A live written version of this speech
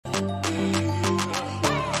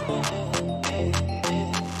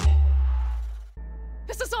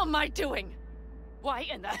am I doing? Why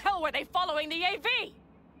in the hell were they following the AV?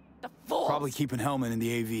 The fools! Probably keeping Hellman in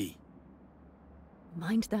the AV.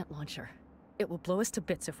 Mind that launcher. It will blow us to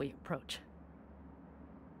bits if we approach.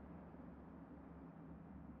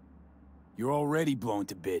 You're already blown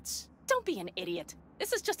to bits. Don't be an idiot.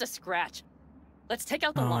 This is just a scratch. Let's take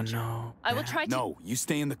out the launcher. No. I will try to— No, you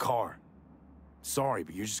stay in the car. Sorry,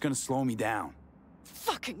 but you're just gonna slow me down.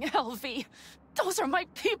 Fucking hell, V. Those are my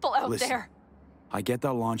people out Listen, there. I get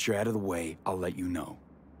that launcher out of the way, I'll let you know.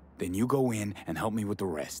 Then you go in and help me with the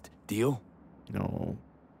rest. Deal? No.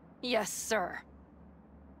 Yes, sir.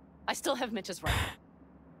 I still have Mitch's rifle.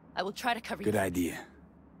 I will try to cover you. Good idea.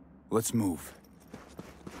 Let's move.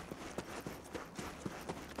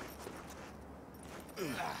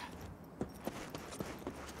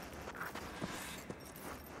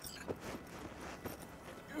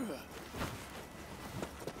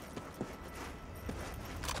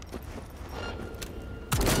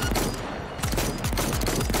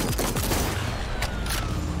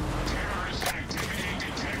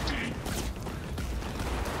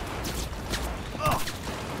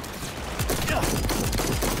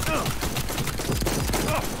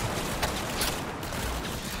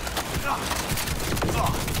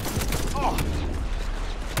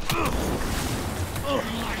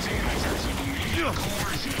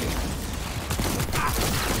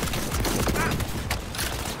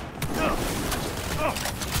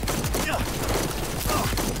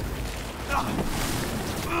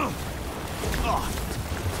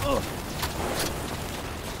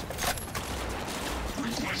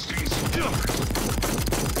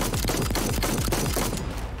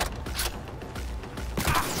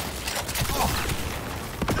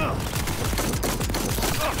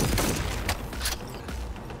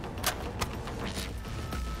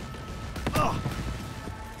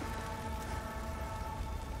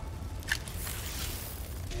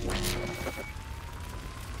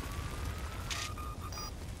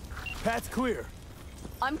 Path's clear.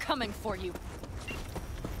 I'm coming for you.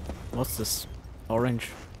 What's this orange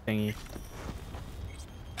thingy?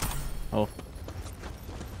 Oh.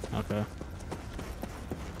 Okay.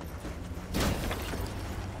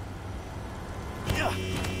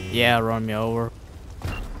 Yeah, run me over.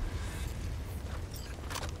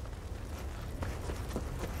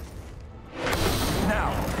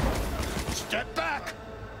 Now. Step back!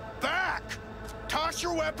 Back! Toss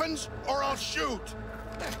your weapons, or I'll shoot!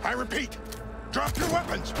 I repeat, drop your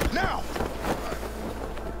weapons, now!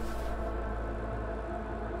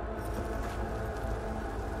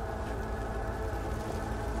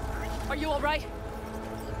 Are you all right?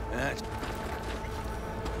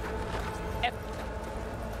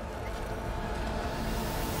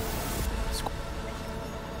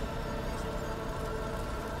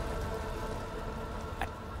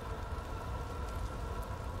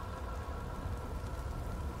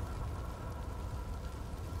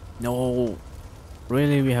 No,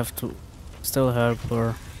 really, we have to still help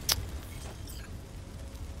her.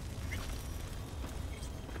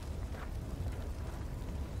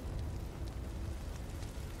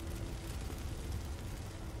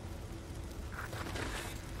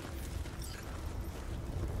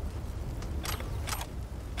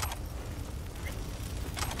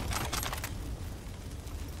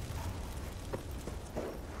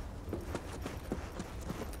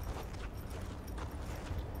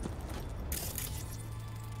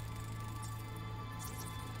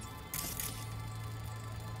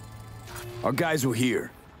 Our guys were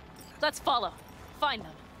here. Let's follow. Find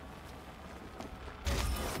them.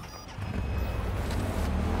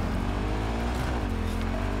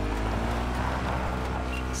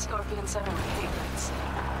 Scorpion 7 favorites.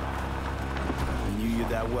 I knew you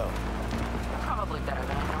that well. Probably better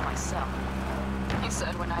than I know myself. You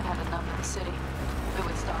said when I'd had enough of the city, we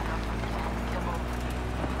would start out on camp, kibble,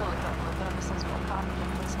 kill a couple of notices while talking to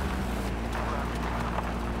listen.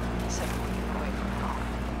 He said we'd get away from it all.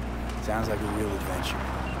 Sounds like a real adventure.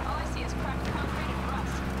 All I see is cracked concrete and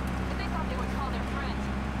rust. If they thought they would call their friends,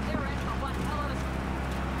 they were in for one hell of a...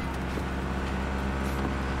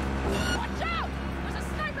 Watch out! There's a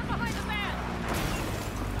sniper behind the van!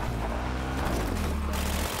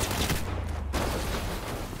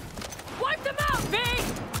 Wipe them out, V!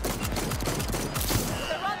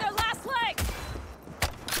 They're on their last leg!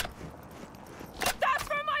 That's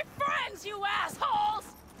for my friends, you assholes!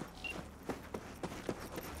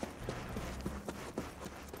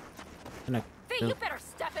 V, you better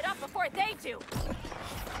step it up before they do!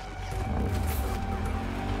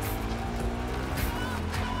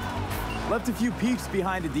 Left a few peeps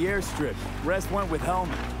behind at the airstrip. Rest went with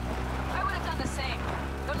Hellman. I would have done the same.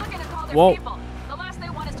 They're looking to call their Whoa. people. The last they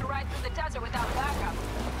want is to ride through the desert without backup.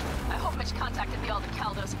 Damage contacted the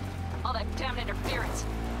Aldecaldos. All that damn interference.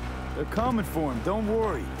 They're coming for him, don't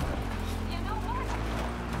worry. You know what?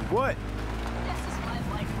 What? This is my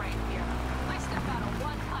life right here. I step out of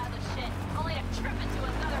one pile of shit, only to trip into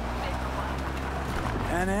another bigger one.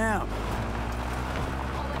 Panam.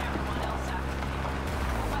 I'll let everyone else after me.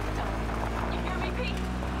 But you hear me, Pete?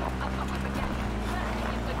 Up again. Better give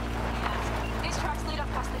me a good kick in the ass. These tracks lead up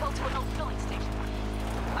past the hill to an old filling station.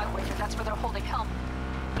 I wager that's where they're holding Helm.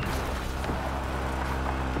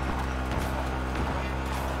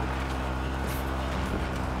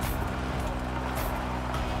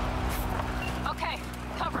 Okay,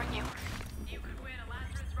 covering you. You could win a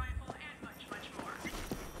Lazarus rifle and much, much more.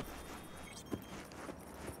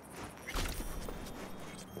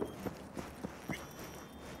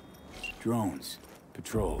 Drones,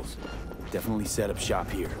 patrols. Definitely set up shop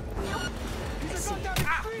here. I see.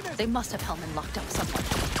 They must have Hellman locked up somewhere.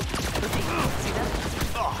 Repeat, see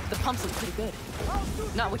that? The pumps look pretty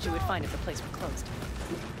good. Not what you would find if the place were closed.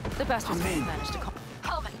 The bastards I'm in. managed to call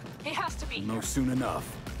Hellman. He has to be We'll know here. soon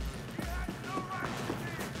enough.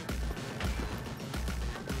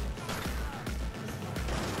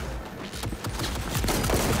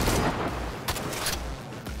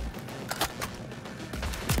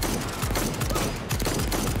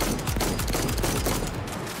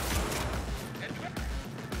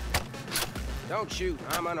 Don't shoot,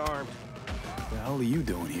 I'm unarmed. What the hell are you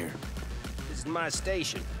doing here? This is my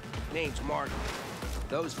station. Name's Martin.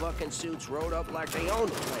 Those fucking suits rode up like they owned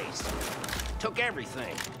the place. Took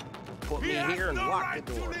everything. Put me here and locked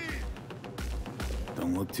the door.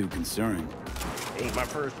 Don't look too concerned. Ain't my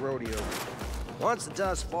first rodeo. Once the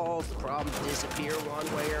dust falls, the problems disappear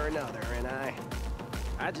one way or another, and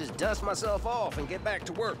I just dust myself off and get back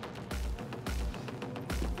to work.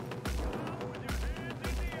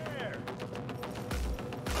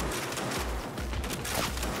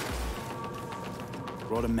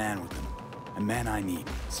 Brought a man with him. A man I need.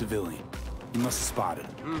 Civilian. You must have spotted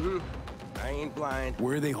him. I ain't blind.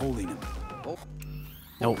 Where are they holding him? Oh,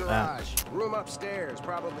 No, garage. Room upstairs.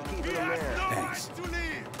 Probably keeping him there. Thanks.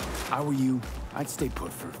 If I were you, I'd stay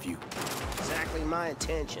put for a few. Exactly my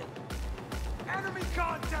intention. Enemy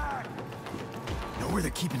contact! Know where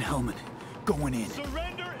they're keeping Hellman. Going in.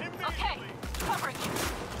 Surrender immediately! Okay, covering you.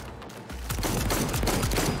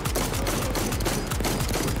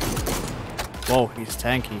 Whoa, he's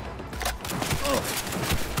tanky.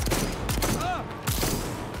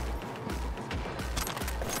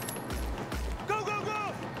 Go, go,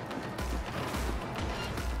 go!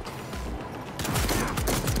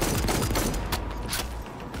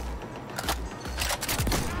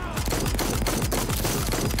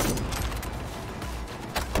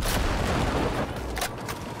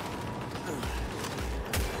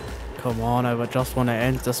 Come on, I would just want to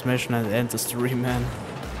end this mission and end the stream, man.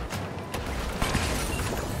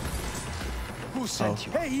 Who sent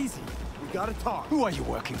you? Hey, easy. We gotta talk. Who are you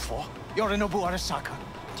working for? Yorinobu Arasaka.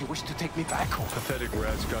 Do you wish to take me back home? Pathetic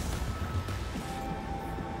rat's got...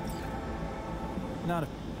 Not a...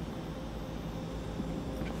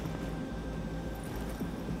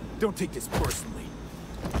 Don't take this personally.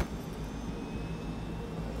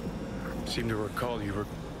 Seem to recall you were...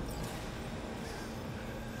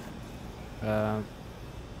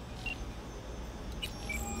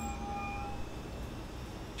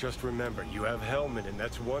 Just remember, you have Hellman, and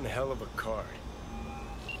that's one hell of a card.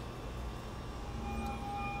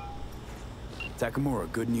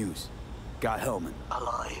 Takamura, good news. Got Hellman.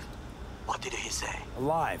 Alive. What did he say?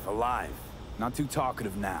 Alive, alive. Not too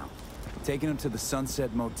talkative now. Taking him to the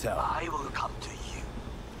Sunset Motel. I will come to you.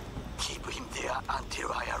 Keep him there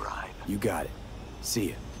until I arrive. You got it. See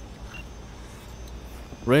ya.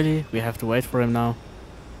 Really? We have to wait for him now?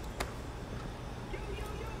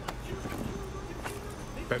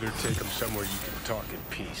 Better take him somewhere you can talk in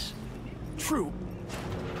peace. True.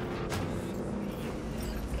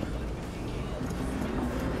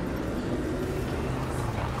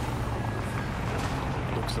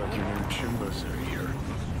 Looks like your new Chimbas are here.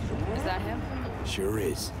 Is that him? Sure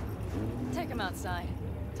is. Take him outside.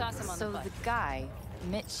 Toss him on So the bike. the guy,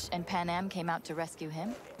 Mitch and Panam came out to rescue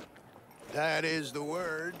him? That is the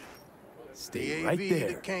word. Stay The right AV there.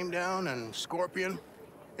 that came down and Scorpion.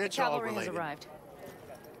 It's all Cavalry has related. arrived.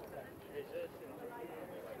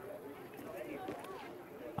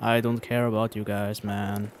 I don't care about you guys,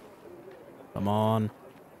 man. Come on.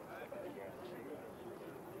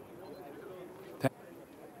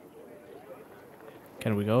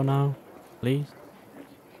 Can we go now? Please?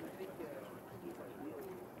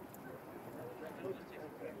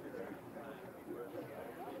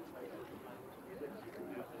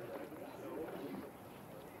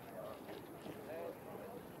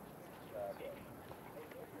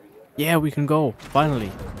 Yeah, we can go,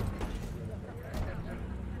 finally.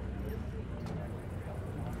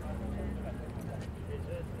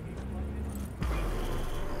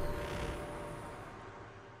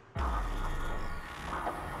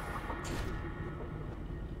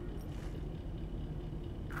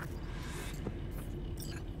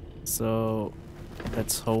 So,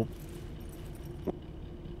 let's hope.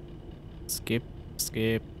 Skip,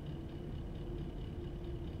 skip.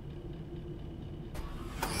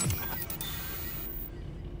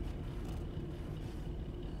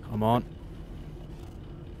 Come on.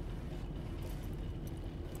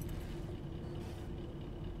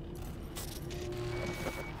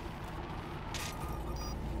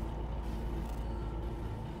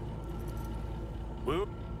 Whoop.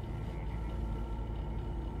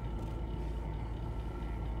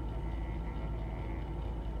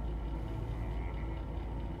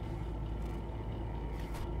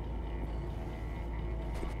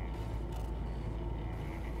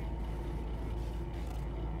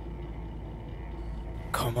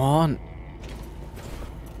 Come on.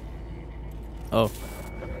 Oh.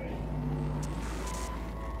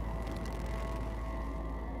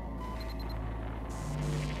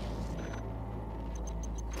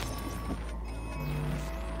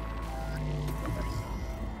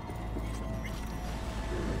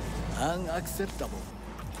 Unacceptable.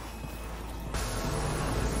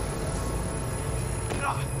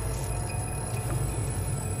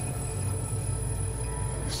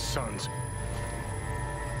 Sons.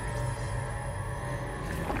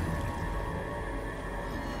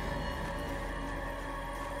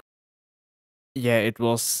 Yeah, it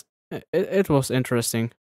was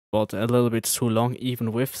interesting, but a little bit too long,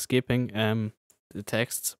 even with skipping the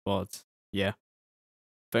texts. But yeah,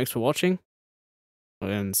 thanks for watching,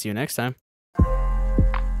 and see you next time.